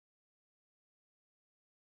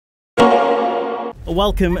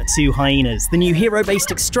Welcome to Hyenas, the new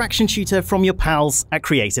hero-based extraction shooter from your pals at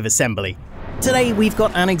Creative Assembly. Today we've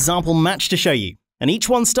got an example match to show you, and each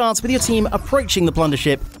one starts with your team approaching the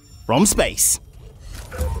Plundership from space.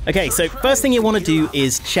 Okay, so first thing you want to do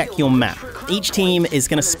is check your map. Each team is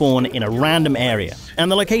going to spawn in a random area, and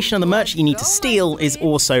the location of the merch you need to steal is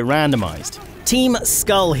also randomized. Team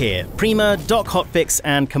Skull here, Prima, Doc Hotfix,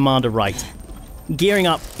 and Commander Riot. Gearing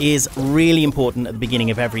up is really important at the beginning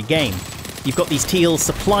of every game. You've got these teal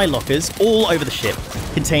supply lockers all over the ship,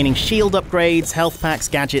 containing shield upgrades, health packs,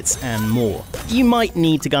 gadgets, and more. You might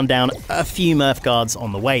need to gun down a few Murph guards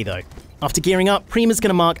on the way though. After gearing up, Prima's going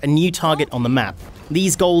to mark a new target on the map.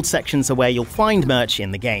 These gold sections are where you'll find merch in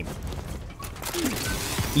the game.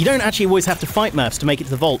 You don't actually always have to fight Murphs to make it to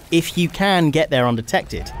the vault if you can get there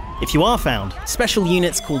undetected. If you are found, special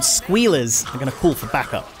units called squealers are going to call for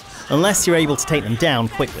backup, unless you're able to take them down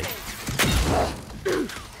quickly.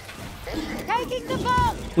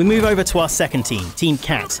 We move over to our second team, Team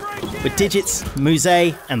Cat, with Digits, Muse,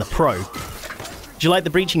 and the Pro. Do you like the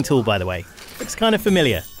breaching tool, by the way? Looks kind of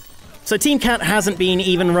familiar. So Team Cat hasn't been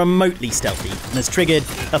even remotely stealthy and has triggered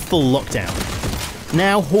a full lockdown.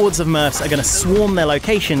 Now hordes of Murphs are going to swarm their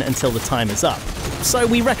location until the time is up, so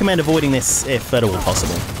we recommend avoiding this if at all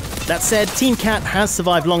possible. That said, Team Cat has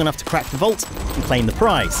survived long enough to crack the vault and claim the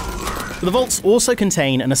prize. The vaults also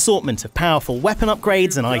contain an assortment of powerful weapon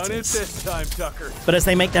upgrades and items. But as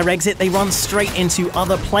they make their exit, they run straight into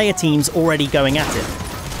other player teams already going at it.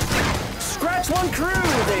 Scratch one crew,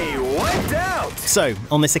 they wiped out! So,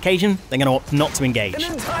 on this occasion, they're going to opt not to engage.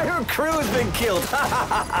 An entire crew has been killed!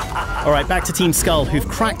 Alright, back to Team Skull, who've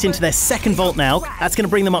cracked into their second vault now. That's going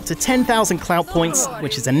to bring them up to 10,000 clout points,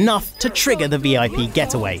 which is enough to trigger the VIP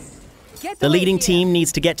getaway. The leading team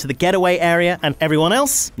needs to get to the getaway area, and everyone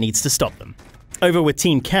else needs to stop them. Over with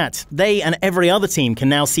Team Cat, they and every other team can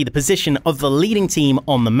now see the position of the leading team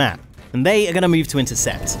on the map, and they are going to move to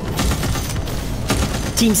intercept.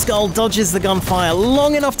 Team Skull dodges the gunfire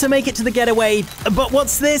long enough to make it to the getaway, but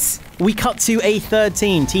what's this? We cut to a third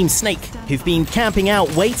team, Team Snake, who've been camping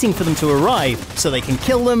out waiting for them to arrive so they can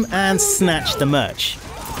kill them and snatch the merch.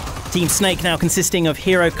 Team Snake now consisting of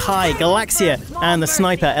Hero Kai, Galaxia, and the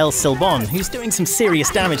sniper El Silbon, who's doing some serious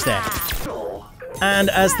damage there. And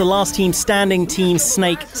as the last team standing, Team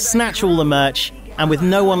Snake snatch all the merch, and with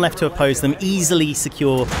no one left to oppose them, easily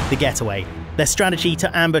secure the getaway. Their strategy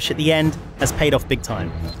to ambush at the end has paid off big time.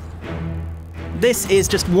 This is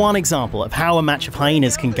just one example of how a match of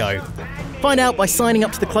Hyenas can go. Find out by signing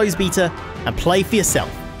up to the closed beta and play for yourself.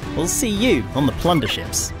 We'll see you on the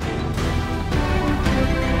Plunderships.